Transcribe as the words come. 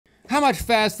How much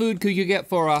fast food could you get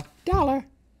for $1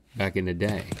 back in the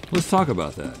day? Let's talk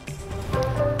about that.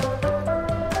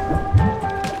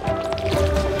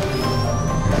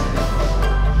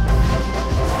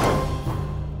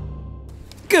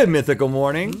 Good mythical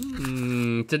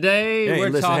morning. Today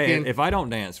we're talking if I don't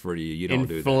dance for you, you don't do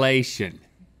that. Inflation.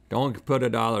 Don't put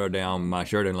 $1 down my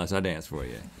shirt unless I dance for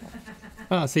you.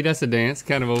 Oh, see, that's a dance,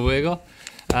 kind of a wiggle.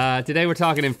 Today we're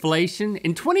talking inflation.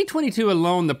 In 2022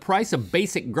 alone, the price of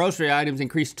basic grocery items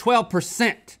increased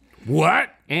 12%. What?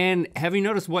 And have you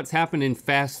noticed what's happened in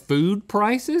fast food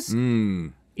prices?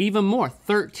 Even more,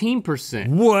 13%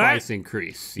 price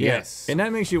increase. Yes. And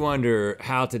that makes you wonder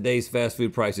how today's fast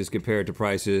food prices compare to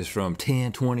prices from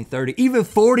 10, 20, 30, even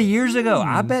 40 years ago.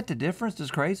 I bet the difference is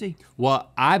crazy. Well,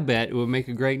 I bet it would make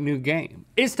a great new game.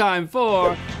 It's time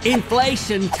for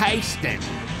Inflation Tasting.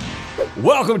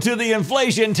 Welcome to the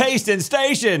Inflation Tasting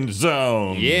Station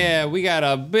Zone. Yeah, we got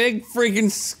a big freaking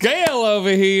scale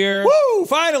over here. Woo,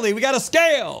 finally, we got a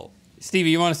scale. Stevie,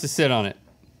 you want us to sit on it?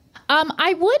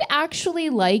 I would actually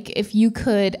like if you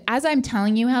could, as I'm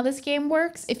telling you how this game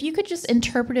works, if you could just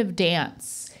interpretive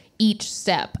dance each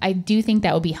step. I do think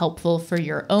that would be helpful for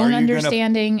your own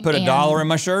understanding. Put $1 in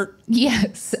my shirt?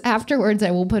 Yes, afterwards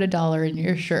I will put $1 in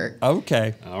your shirt.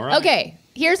 Okay. All right. Okay,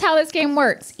 here's how this game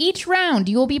works. Each round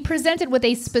you will be presented with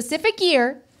a specific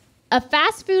year, a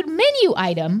fast food menu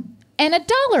item, and a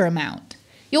dollar amount.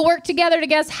 You'll work together to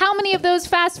guess how many of those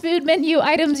fast food menu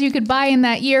items you could buy in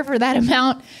that year for that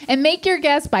amount, and make your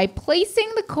guess by placing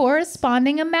the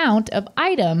corresponding amount of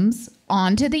items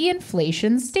onto the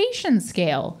inflation station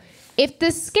scale. If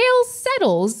the scale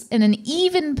settles in an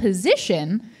even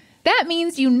position, that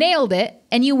means you nailed it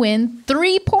and you win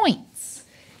 3 points.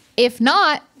 If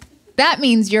not, that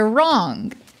means you're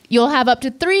wrong. You'll have up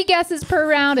to 3 guesses per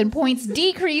round and points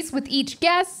decrease with each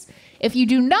guess. If you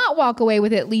do not walk away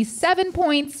with at least 7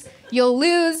 points, you'll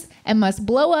lose and must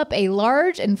blow up a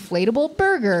large inflatable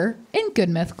burger in Good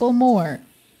Mythical More.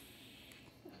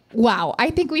 Wow,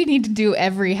 I think we need to do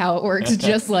every how it works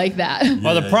just like that.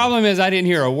 Well, the problem is I didn't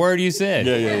hear a word you said.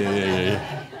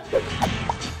 Yeah.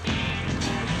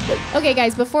 Okay,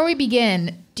 guys, before we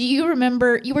begin, do you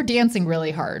remember, you were dancing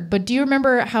really hard, but do you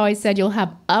remember how I said you'll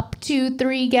have up to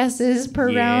 3 guesses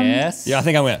per round? Yes. Yeah, I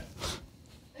think I went.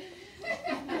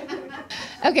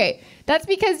 Okay, that's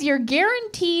because you're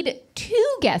guaranteed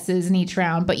 2 guesses in each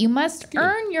round, but you must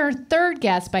earn your 3rd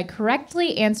guess by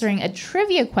correctly answering a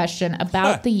trivia question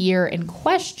about the year in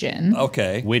question.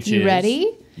 Okay. Which You is?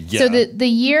 ready? Yeah. So the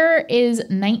year is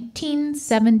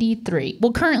 1973.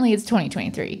 Well, currently it's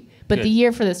 2023, but Good. the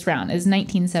year for this round is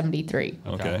 1973.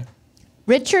 Okay.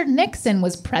 Richard Nixon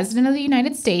was president of the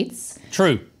United States.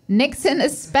 True. Nixon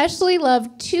especially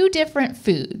loved 2 different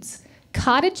foods.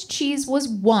 Cottage cheese was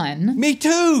one. Me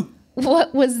too.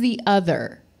 What was the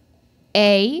other?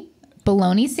 A,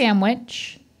 bologna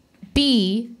sandwich,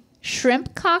 B,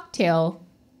 shrimp cocktail,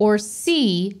 or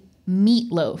C,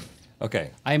 meatloaf?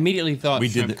 Okay. I immediately thought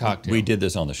shrimp cocktail. We did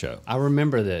this on the show. I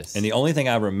remember this. And the only thing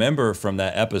I remember from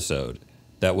that episode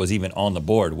that was even on the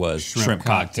board was shrimp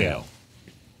cocktail.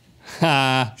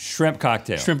 Shrimp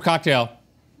cocktail. Shrimp cocktail.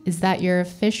 Is that your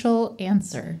official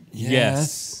answer?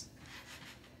 Yes.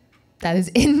 That is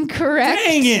incorrect.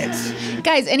 Dang it!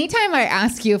 Guys, anytime I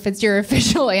ask you if it's your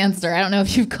official answer, I don't know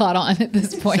if you've caught on at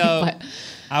this point, So, but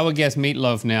I would guess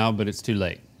meatloaf now, but it's too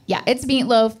late. yeah, it's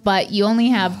meatloaf, but you only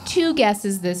have 2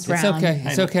 guesses this round. It's okay.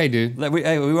 It's okay, dude. We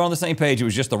were on the same page. It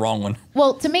was just the wrong one.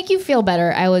 Well, to make you feel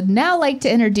better, I would now like to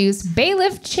introduce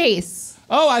Bailiff Chase.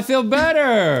 Oh, I feel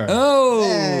better. Oh.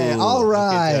 Hey, all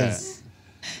right.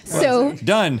 So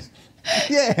Done.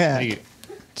 Yeah. Thank you.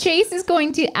 Chase is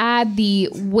going to add the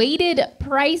weighted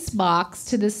price box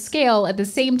to the scale at the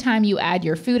same time you add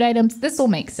your food items. This will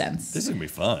make sense. This is gonna be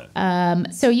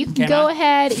fun. So you can Can go I?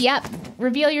 ahead. Yep.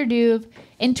 Reveal your duve.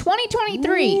 In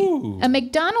 2023, Ooh. a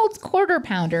McDonald's quarter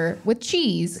pounder with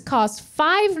cheese cost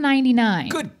 $5.99.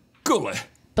 Good golly.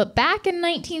 But back in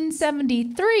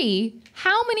 1973,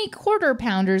 how many quarter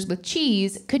pounders with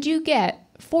cheese could you get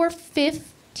for $15?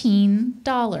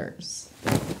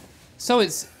 So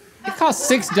it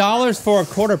costs $6 for a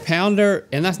quarter pounder,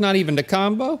 and that's not even the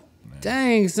combo?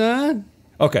 Dang, son.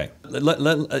 Okay.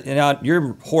 Now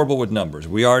you're horrible with numbers.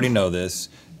 We already know this.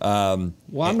 Well,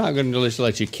 I'm not going to just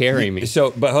let you carry me.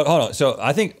 So, but hold on. So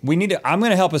I think we need to, I'm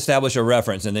going to help establish a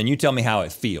reference and then you tell me how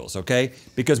it feels, okay?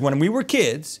 Because when we were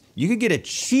kids, you could get a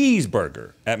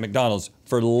cheeseburger at McDonald's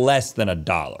for less than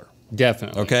 $1.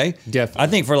 Definitely. Okay? Definitely. I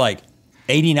think for like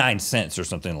 89 cents or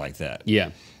something like that. Yeah.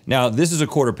 Now, this is a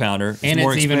quarter pounder. And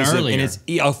more it's even expensive, earlier. And it's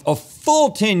a full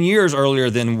 10 years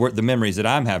earlier than the memories that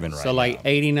I'm having right now. So like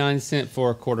 89 cents for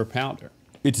a quarter pounder.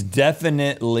 It's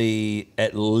definitely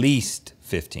at least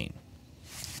 15.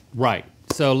 Right.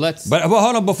 So let's. But well,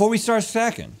 hold on, before we start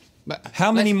stacking,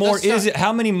 how many more let's start. is it?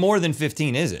 How many more than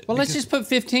 15 is it? Well, let's just put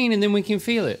 15 and then we can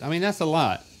feel it. I mean, that's a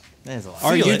lot. That is a lot.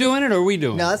 Are Feel you it. doing it or are we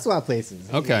doing No, it? let's swap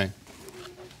places. Okay.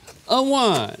 A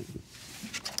 1,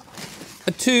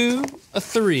 a 2, a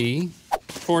 3,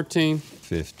 14,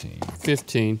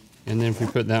 15, and then if we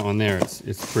put that one there,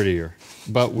 it's prettier.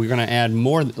 But we're gonna add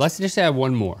more. Let's just add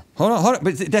one more. Hold on.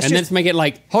 But that's And let's make it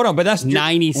like hold on, but that's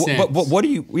 90 cents. But what do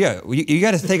you? Yeah, you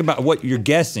got to think about what you're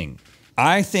guessing.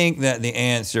 I think that the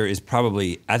answer is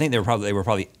probably. I think they were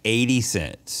probably 80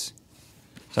 cents.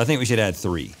 So I think we should add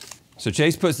 3. So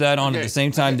Chase puts that on at the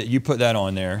same time that you put that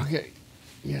on there. Okay.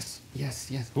 Yes.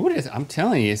 What is? I'm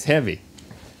telling you, it's heavy.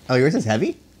 Oh, yours is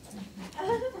heavy?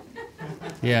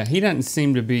 Yeah, he doesn't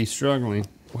seem to be struggling.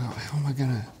 Wow, how am I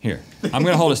gonna? Here, I'm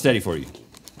gonna hold it steady for you.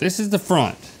 This is the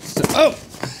front.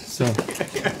 So, all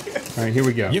right, here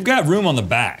we go. You've got room on the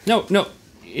back. No,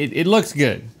 it looks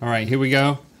good. All right, here we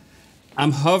go.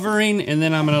 I'm hovering, and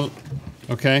then I'm gonna.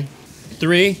 Okay,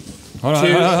 3. Hold on.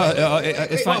 2.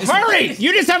 It's fine. Hurry!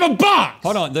 You just have a box.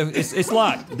 Hold on. It's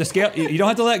locked. The scale. You don't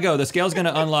have to let go. The scale's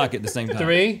gonna unlock at the same time.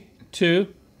 3, 2,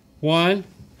 1.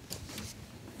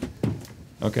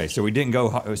 Okay, so we didn't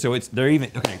go. So they're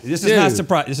even. Okay, this is Dude, not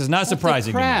surprising. This is not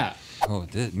surprising. Crap. To me. Oh,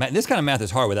 this kind of math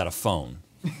is hard without a phone.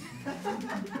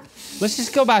 Let's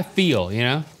just go by feel, you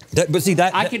know? But see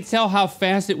that I could tell how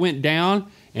fast it went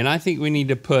down, and I think we need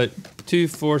to put 2,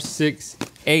 4, 6,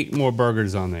 8 more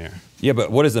burgers on there. Yeah,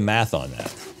 but what is the math on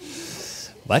that?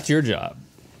 That's your job.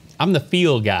 I'm the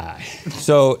feel guy.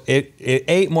 So it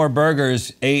 8 more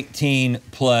burgers, 18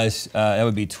 plus that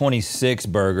would be 26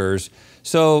 burgers.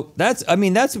 So I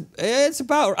think that's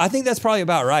probably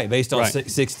about right based on Right.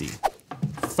 60.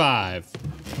 5,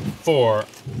 4,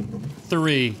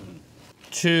 3,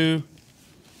 2,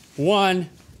 1.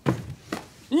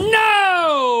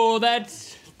 No,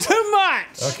 that's too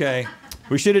much. Okay,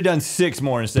 we should have done 6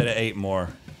 more instead of 8 more.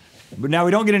 But now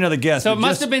we don't get another guess. So it but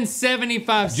must have been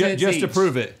 75 cents just to each.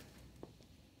 prove it.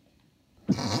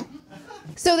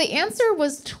 So the answer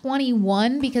was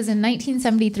 21 because in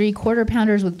 1973, quarter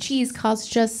pounders with cheese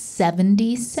cost just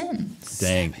 70 cents.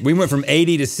 Dang, we went from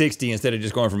 80 to 60 instead of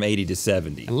just going from 80 to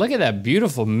 70. And look at that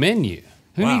beautiful menu.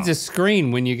 Who Wow. needs a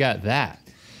screen when you got that?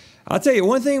 I'll tell you,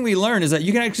 one thing we learned is that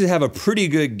you can actually have a pretty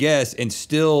good guess and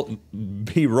still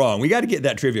be wrong. We got to get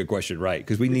that trivia question right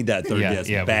because we need that third guess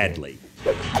we do. badly.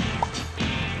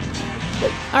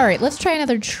 All right, let's try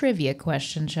another trivia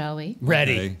question, shall we?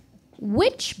 Ready. Okay.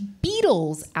 Which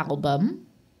Beatles album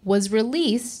was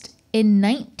released in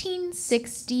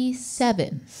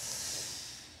 1967?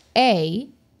 A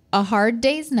Hard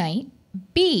Day's Night,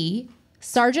 B,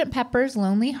 Sgt. Pepper's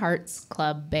Lonely Hearts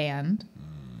Club Band,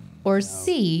 or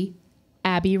C,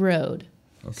 Abbey Road?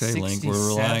 Okay, Link, we're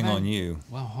relying 67? on you.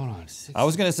 Well, hold on. I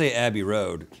was going to say Abbey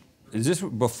Road. Is this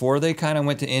before they kind of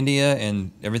went to India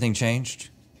and everything changed?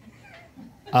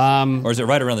 Or is it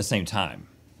right around the same time?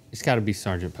 It's got to be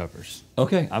Sgt. Pepper's.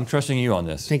 Okay, I'm trusting you on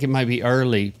this. I think it might be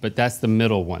early, but that's the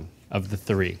middle one of the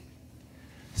 3.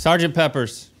 Sgt.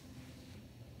 Pepper's.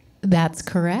 That's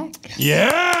correct.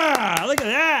 Yeah, look at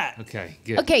that. Okay,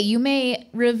 good. Okay, you may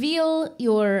reveal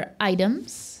your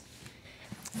items.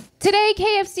 Today,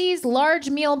 KFC's large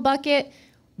meal bucket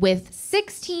with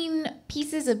 16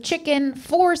 pieces of chicken,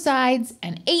 4 sides,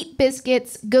 and 8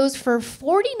 biscuits goes for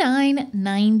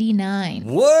 $49.99.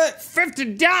 What?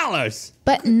 $50.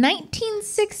 But in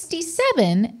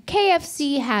 1967,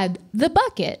 KFC had the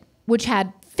bucket, which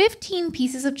had 15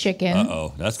 pieces of chicken,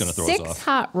 Uh-oh, that's going to throw us 6 off.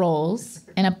 hot rolls,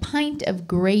 and a pint of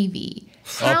gravy.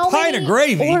 Pint of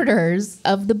gravy? Orders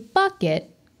of the bucket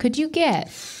could you get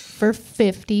for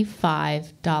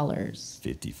 $55?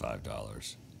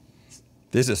 $55.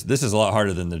 This is a lot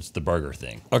harder than the burger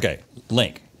thing. Okay,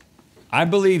 Link. I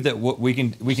believe that what we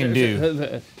can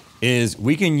do is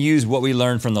we can use what we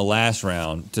learned from the last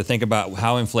round to think about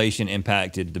how inflation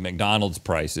impacted the McDonald's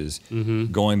prices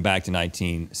going back to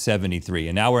 1973.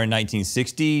 And now we're in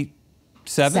 1967?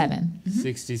 7.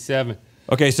 67.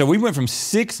 Okay, so we went from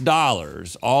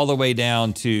 $6 all the way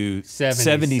down to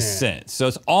 70 cents. So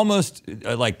it's almost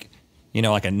like a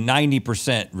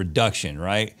 90% reduction,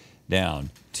 right? Down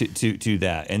to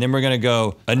that. And then we're gonna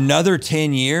go another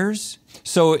 10 years.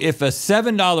 So if a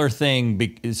 $7 thing,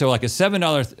 like a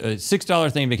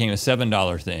 $6 thing became a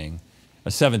 $7 thing,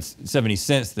 a 70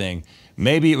 cents thing,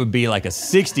 maybe it would be like a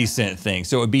 60-cent thing.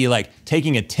 So it would be like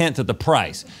taking a tenth of the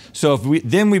price. So if we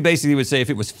basically would say if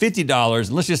it was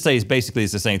 $50, let's just say it's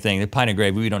the same thing, the pint of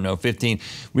gravy, we don't know, 15,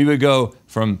 we would go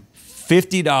from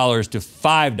 $50 to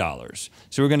 $5.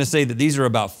 So we're gonna say that these are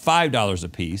about $5 a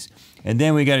piece, and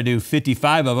then we gotta do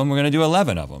 55 of them, we're gonna do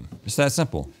 11 of them. It's that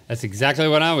simple. That's exactly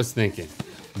what I was thinking.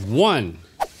 1,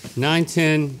 9,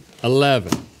 10,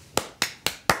 11.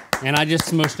 And I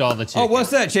just smushed all the chicken. Oh,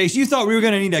 what's that, Chase? You thought we were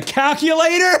gonna need a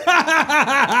calculator?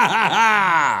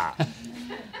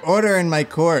 Order in my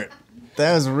court.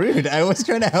 That was rude. I was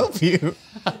trying to help you.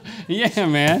 Yeah,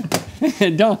 man.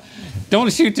 don't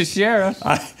shoot the sheriff.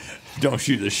 Don't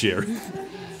shoot the sheriff.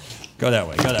 Go that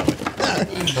way, go that way.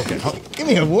 Okay. Oh, give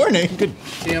me a warning. Good.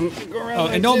 Oh,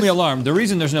 and don't be alarmed. The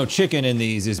reason there's no chicken in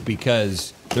these is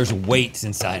because there's weights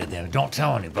inside of them. Don't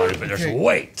tell anybody, but there's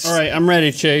weights. All right, I'm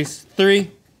ready, Chase.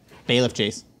 3, Bailiff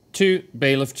Chase. 2,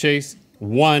 bailiff Chase.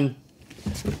 1.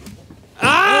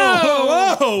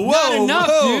 Whoa, Not enough,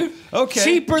 dude. Okay.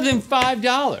 Cheaper than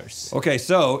 $5. Okay,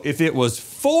 so if it was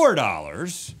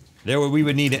 $4, we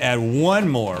would need to add one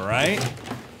more, right?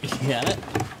 Yeah.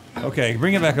 Okay,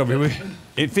 bring it back over here.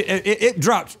 It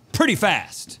dropped pretty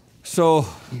fast. So,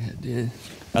 Yeah, it did.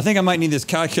 I think I might need this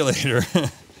calculator.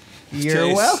 You're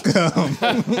Chase. welcome.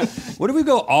 What if we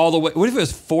go all the way? What if it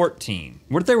was 14?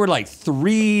 What if they were like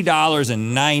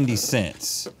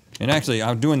 $3.90? And actually,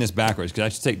 I'm doing this backwards because I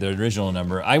should take the original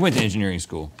number. I went to engineering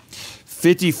school.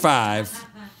 55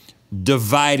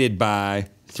 divided by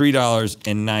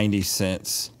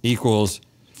 $3.90 equals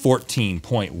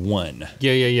 14.1.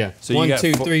 Yeah. So you 1, got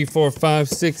 2, 3, 4, 5,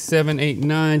 6, 7, 8,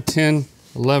 9, 10,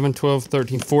 11, 12,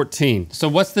 13, 14. So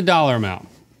what's the dollar amount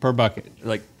per bucket?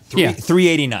 Like Yeah.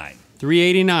 $3.89.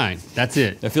 $3.89. That's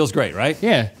it. That feels great, right?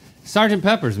 Yeah. Sergeant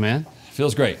Pepper's, man.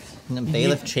 Feels great. And then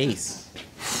Bailiff Chase.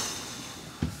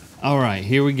 All right,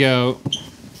 here we go.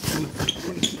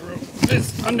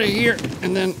 This under here,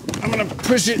 and then I'm gonna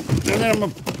push it, and then I'm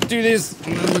gonna do this,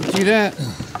 and then I'm gonna do that,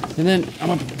 and then I'm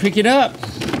gonna pick it up,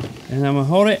 and I'm gonna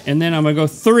hold it, and then I'm gonna go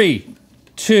 3,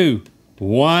 2,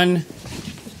 1.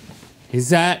 Is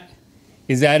that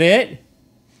it?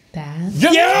 That's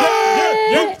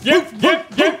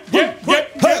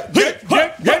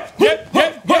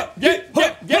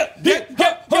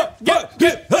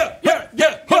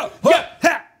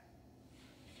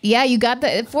Yeah, you got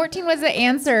the 14 was the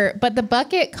answer, but the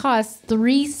bucket cost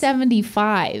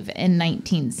 $3.75 in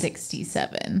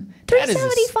 1967. That is a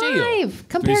 $3.75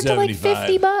 compared to like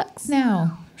 $3.75. $50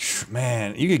 now.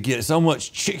 Man, you could get so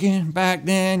much chicken back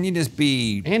then. You'd just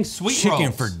be And sweet chicken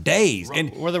rolls. for days.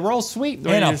 And Were the rolls sweet? Or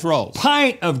and just rolls?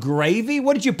 pint of gravy.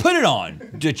 What did you put it on?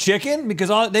 The chicken? Because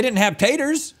they didn't have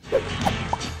taters.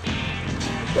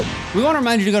 We want to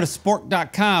remind you to go to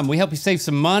spork.com. We help you save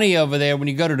some money over there when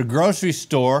you go to the grocery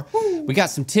store. We got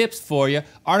some tips for you.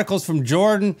 Articles from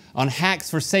Jordan on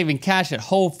hacks for saving cash at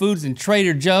Whole Foods and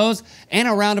Trader Joe's, and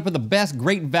a roundup of the best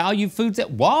great value foods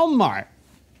at Walmart.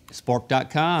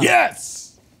 Spork.com.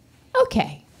 Yes!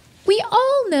 Okay. We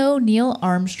all know Neil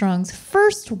Armstrong's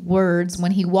first words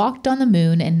when he walked on the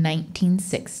moon in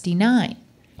 1969.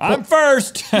 I'm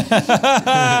first.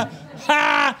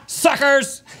 Ha!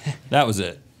 Suckers! That was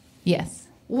it. Yes.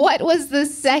 What was the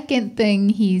second thing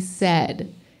he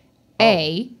said?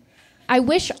 A, I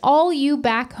wish all you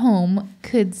back home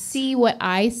could see what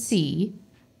I see.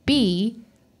 B,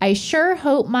 I sure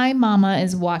hope my mama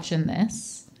is watching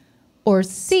this. Or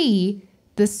C,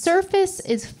 the surface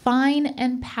is fine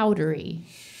and powdery.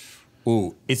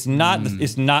 Ooh, it's not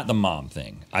the mom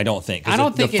thing. I don't think. 'Cause I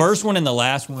don't think the first one and the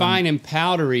last one. Fine and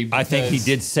powdery. I think he because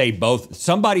did say both.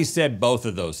 Somebody said both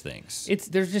of those things.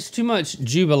 There's just too much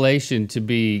jubilation to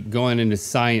be going into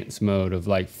science mode of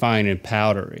like fine and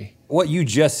powdery. What you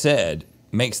just said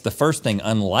makes the first thing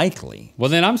unlikely. Well,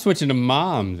 then I'm switching to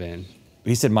mom then.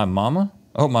 He said, "My mama."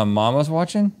 Oh, my mama's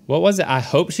watching. What was it? I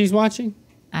hope she's watching.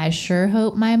 I sure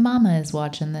hope my mama is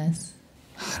watching this.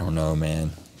 I don't know,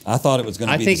 man. I thought it was going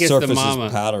I to be think the it's the surface mama.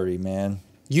 is powdery, man.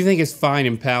 You think it's fine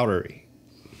and powdery?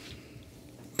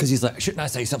 Because he's like, shouldn't I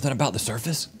say something about the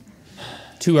surface?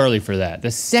 Too early for that. The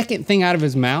second thing out of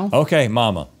his mouth, Okay,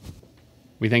 mama.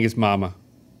 we think it's mama.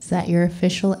 Is that your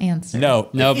official answer? No,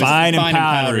 No, but fine, it's and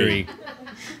powdery.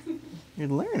 You're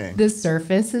learning. The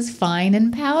surface is fine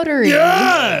and powdery.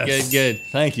 Yes! Good.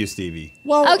 Thank you, Stevie.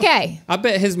 Well, Okay. I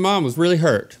bet his mom was really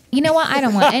hurt. You know what? I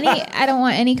don't want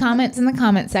any comments in the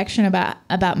comment section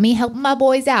about me helping my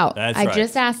boys out. That's I right.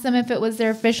 just asked them if it was their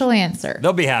official answer.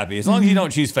 They'll be happy. As long as you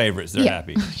don't choose favorites, they're Yeah.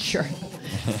 happy. Sure.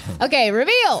 Okay,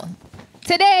 reveal.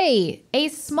 Today, a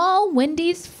small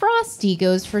Wendy's Frosty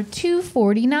goes for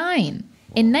 $2.49.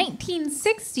 In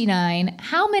 1969,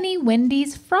 how many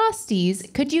Wendy's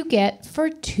Frosties could you get for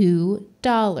 $2?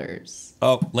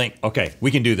 Oh, Link. Okay,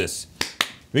 we can do this.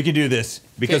 We can do this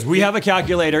because we have a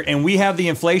calculator and we have the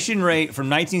inflation rate from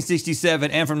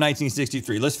 1967 and from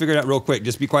 1963. Let's figure it out real quick.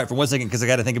 Just be quiet for 1 second because I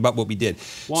got to think about what we did.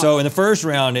 So in the first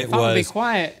round, it was be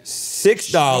quiet.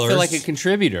 $6. I feel like a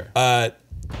contributor.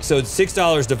 So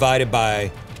 $6 divided by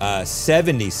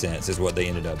 70 cents is what they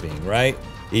ended up being, right?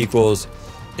 Equals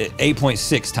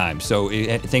 8.6 times. So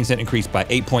things had increased by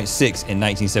 8.6 in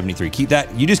 1973. Keep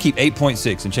that. You just keep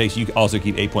 8.6, and Chase, you also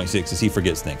keep 8.6 as he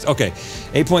forgets things. Okay,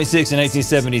 8.6 in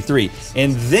 1973.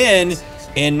 And then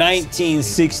in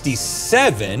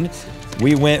 1967,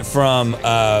 we went from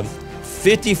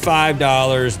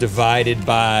 $55 divided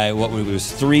by what was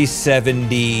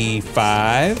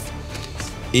 375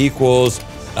 equals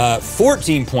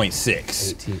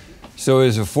 14.6. So it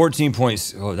was a 14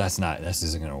 points. Oh, this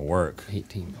isn't gonna work.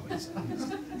 18 points.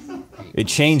 It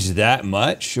changed that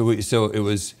much? So it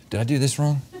was, did I do this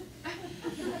wrong?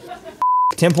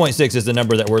 10.6 is the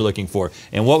number that we're looking for.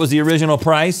 And what was the original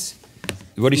price?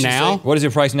 What did she say? What is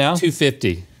your price now?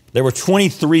 $2.50. There were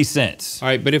 23 cents. All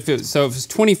right, but if it's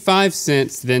 25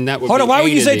 cents, then that would Hold be on, why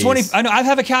would you say these. 20? I know, I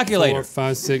have a calculator. 4,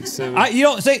 5, 6, 7. You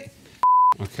don't say.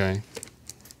 Okay.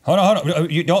 Hold on.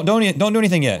 You don't do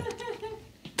anything yet.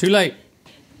 Too late.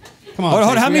 Come on. Hold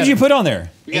on. How many did you put on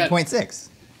there? 8.6.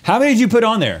 How many did you put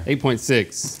on there?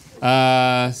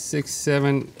 8.6. 6,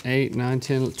 7, 8, 9,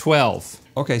 10, 12.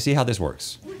 Okay, see how this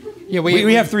works. Yeah,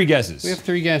 we have 3 guesses. We have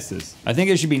 3 guesses. I think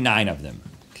it should be 9 of them.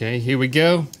 Okay, here we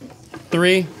go.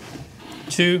 3,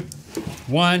 2,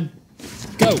 1,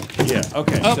 go. Yeah,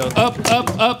 okay.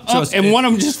 Up. And one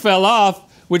of them just fell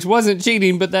off, which wasn't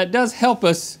cheating, but that does help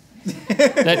us.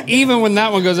 That even when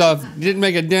that one goes off, didn't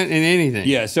make a dent in anything.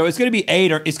 Yeah, so it's gonna be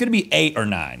 8 or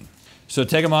 9. So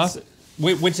take them off.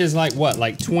 Which is like what,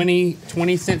 like 20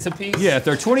 cents a piece? Yeah, if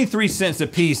they're 23 cents a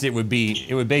piece, it would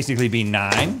basically be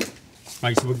 9. All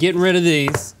right, so we're getting rid of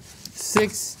these.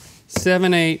 6,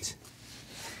 7, 8,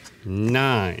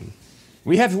 9.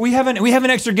 We have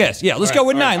an extra guess. Yeah, let's go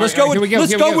with 9. Let's go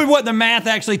with what the math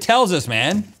actually tells us,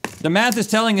 man. The math is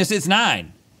telling us it's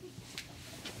 9.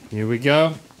 Here we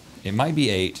go. It might be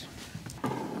 8.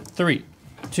 3,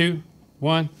 2,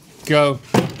 1, go.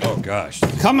 Oh gosh.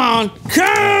 Come on!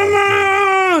 Come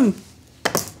on!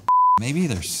 Maybe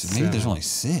there's only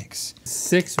 6.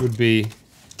 6 would be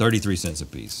 33 cents a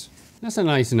piece. That's a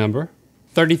nice number.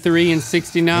 33 and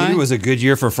 69. Maybe it was a good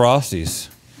year for Frosties.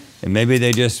 And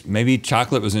maybe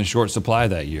chocolate was in short supply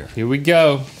that year. Here we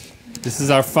go. This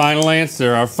is our final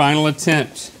answer, our final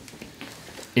attempt.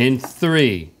 In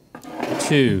 3,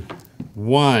 2,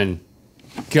 1,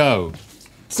 go.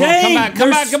 Come back.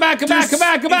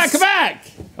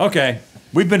 Okay,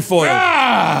 we've been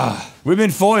foiled. We've been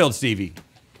foiled, Stevie.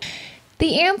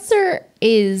 The answer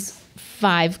is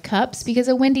 5 cups because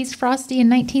a Wendy's Frosty in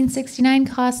 1969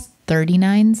 cost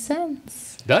 39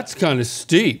 cents. That's kind of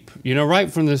steep. You know,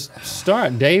 right from the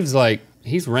start, Dave's like,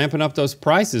 he's ramping up those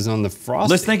prices on the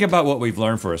Frosty. Let's think about what we've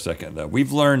learned for a second, though.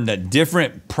 We've learned that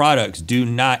different products do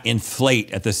not inflate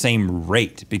at the same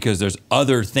rate because there's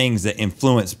other things that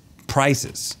influence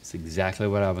prices. That's exactly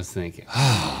what I was thinking.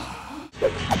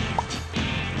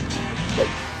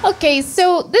 Okay,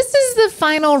 so this is the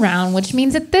final round, which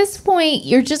means at this point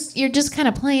you're just kind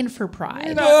of playing for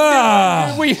pride.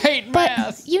 We hate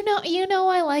math. But you know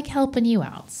I like helping you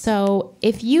out. So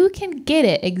if you can get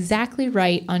it exactly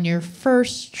right on your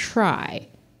first try,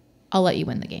 I'll let you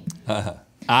win the game.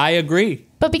 I agree.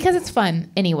 But because it's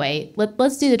fun anyway,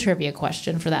 let's do the trivia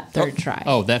question for that third try.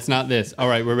 Oh, that's not this. All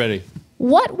right, we're ready.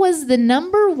 What was the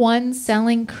 #1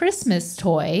 selling Christmas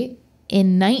toy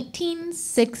in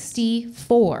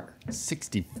 1964?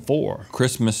 64.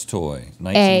 Christmas toy,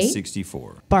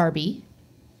 1964. Barbie,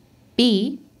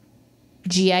 B,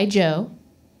 G.I. Joe,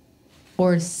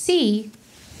 or C,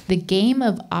 the game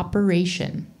of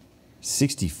Operation?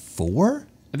 64?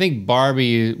 I think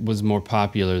Barbie was more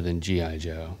popular than G.I.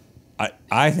 Joe.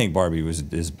 I think Barbie I would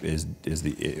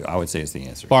say it's the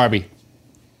answer. Barbie.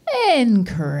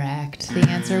 Incorrect. The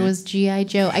answer was G.I.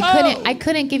 Joe. I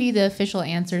couldn't give you the official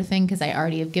answer thing because I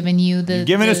already have given you the. You're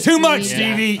giving us too much,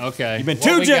 Stevie. Okay. You've been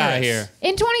too generous here.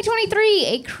 In 2023,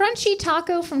 a crunchy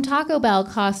taco from Taco Bell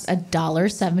cost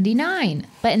 $1.79.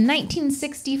 But in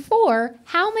 1964,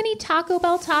 how many Taco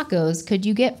Bell tacos could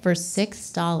you get for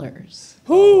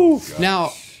 $6?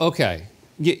 Now, okay.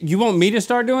 You want me to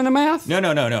start doing the math? No.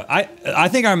 I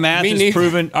think our math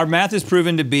is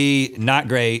proven to be not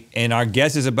great, and our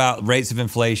guess is about rates of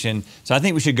inflation. So I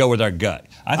think we should go with our gut.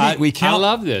 I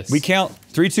love this. We count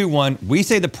 3, 2, 1. We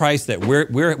say the price that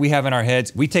we have in our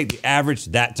heads. We take the average.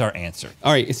 That's our answer.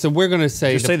 All right. So we're going to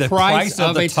say the price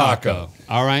of a taco.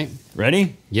 All right.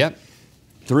 Ready? Yep.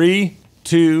 3,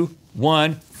 2,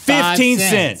 1. 15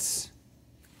 cents.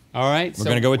 All right. We're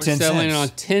gonna go with 10 cents. Selling it on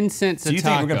 10 cents a taco. Do you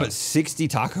think we're gonna put 60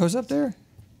 tacos up there?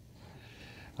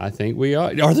 I think we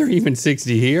are. Are there even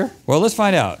 60 here? Well, let's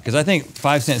find out, because I think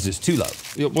 5 cents is too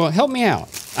low. Well, help me out.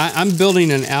 I'm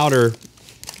building an outer.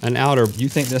 You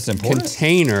think that's important?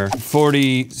 Container.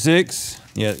 46.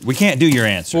 Yeah, we can't do your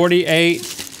answer.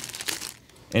 48.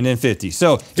 And then 50.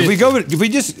 So if we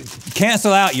just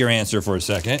cancel out your answer for a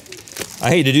second, I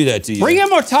hate to do that to you. Bring in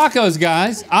more tacos,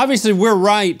 guys. Obviously, we're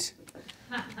right.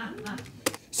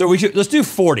 So let's do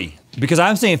 40, because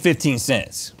I'm saying 15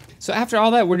 cents. So after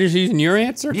all that, we're just using your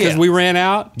answer? Because Yeah. we ran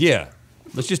out? Yeah,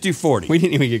 let's just do 40. We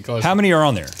didn't even get close. How many are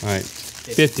on there? All right,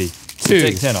 50. So 2,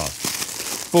 take 10 off.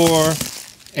 4,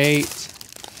 8,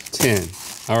 10.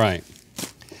 All right.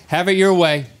 Have it your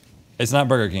way. It's not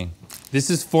Burger King.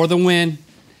 This is for the win.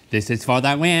 This is for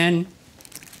the win.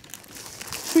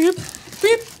 Beep,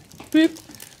 beep, beep.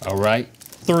 All right.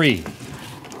 3,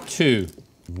 2,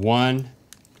 1,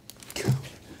 go.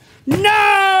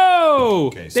 No!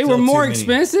 Okay, They still were more too many.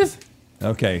 expensive?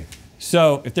 Okay,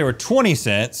 so if there were 20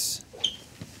 cents,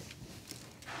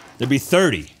 there'd be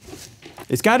 30.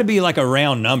 It's gotta be like a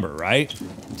round number, right?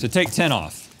 So take 10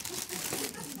 off.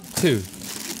 2,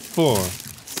 4,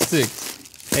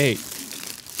 6, 8,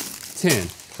 10.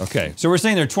 Okay, so we're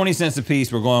saying they're 20 cents a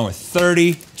piece. We're going with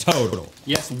 30 total.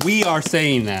 Yes, we are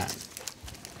saying that.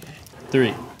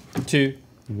 3, 2,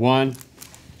 1,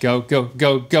 go, go,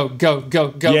 go, go, go, go,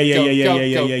 go, Yeah, go, yeah, go,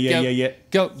 yeah, go, yeah, yeah, go, yeah, yeah.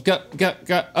 Go, go, go,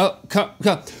 go, oh, go,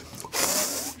 go.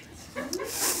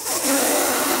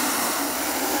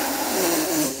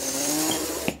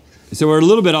 So we're a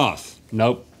little bit off.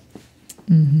 Nope.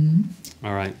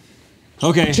 All right.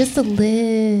 Okay. Just a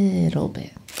little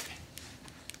bit.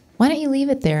 Why don't you leave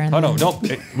it there? And Oh no, don't.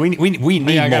 We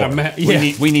need I more. gotta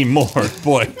yeah. We need more.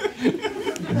 Boy,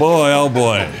 oh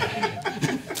boy.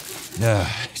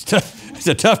 It's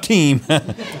a tough team.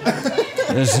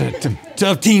 It's a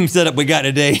tough team setup we got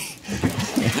today.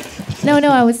 No,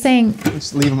 I was saying.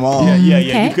 Just leave them all. Yeah.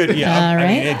 Okay. You could. Yeah. All I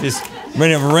mean, right. it just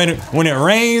when it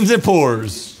rains, it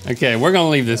pours. Okay, we're gonna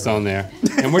leave this on there,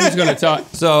 and we're just gonna talk.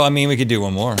 So I mean, we could do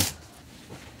one more.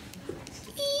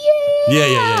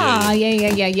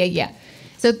 Yeah.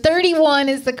 So 31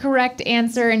 is the correct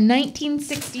answer. In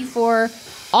 1964,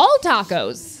 all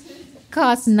tacos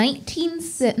cost 19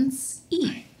 cents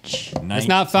each. It's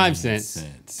not 5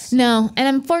 cents. No, and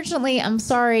unfortunately, I'm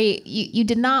sorry, you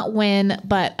did not win,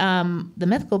 but the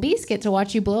Mythical Beasts get to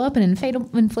watch you blow up an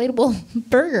inflatable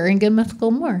burger and get Mythical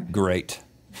more. Great.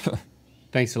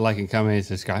 Thanks for liking, commenting, and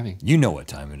subscribing. You know what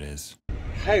time it is.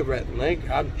 Hey, Rhett and Link,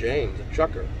 I'm James, a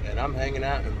trucker, and I'm hanging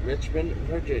out in Richmond,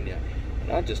 Virginia.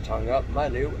 And I just hung up my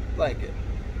new blanket.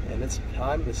 And it's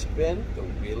time to spin the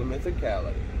Wheel of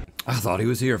Mythicality. I thought he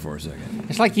was here for a second.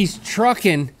 It's like he's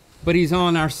trucking, but he's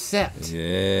on our set.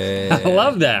 Yeah. I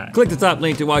love that. Click the top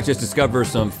link to watch us discover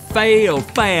some failed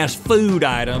fast food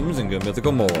items and get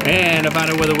Mythical more. And about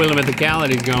it where the Wheel of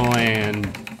Mythicality is gonna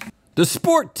land. The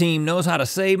Sport team knows how to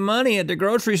save money at the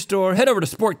grocery store. Head over to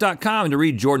sport.com to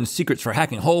read Jordan's secrets for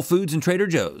hacking Whole Foods and Trader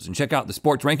Joe's, and check out the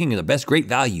Sport's ranking of the best great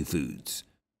value foods.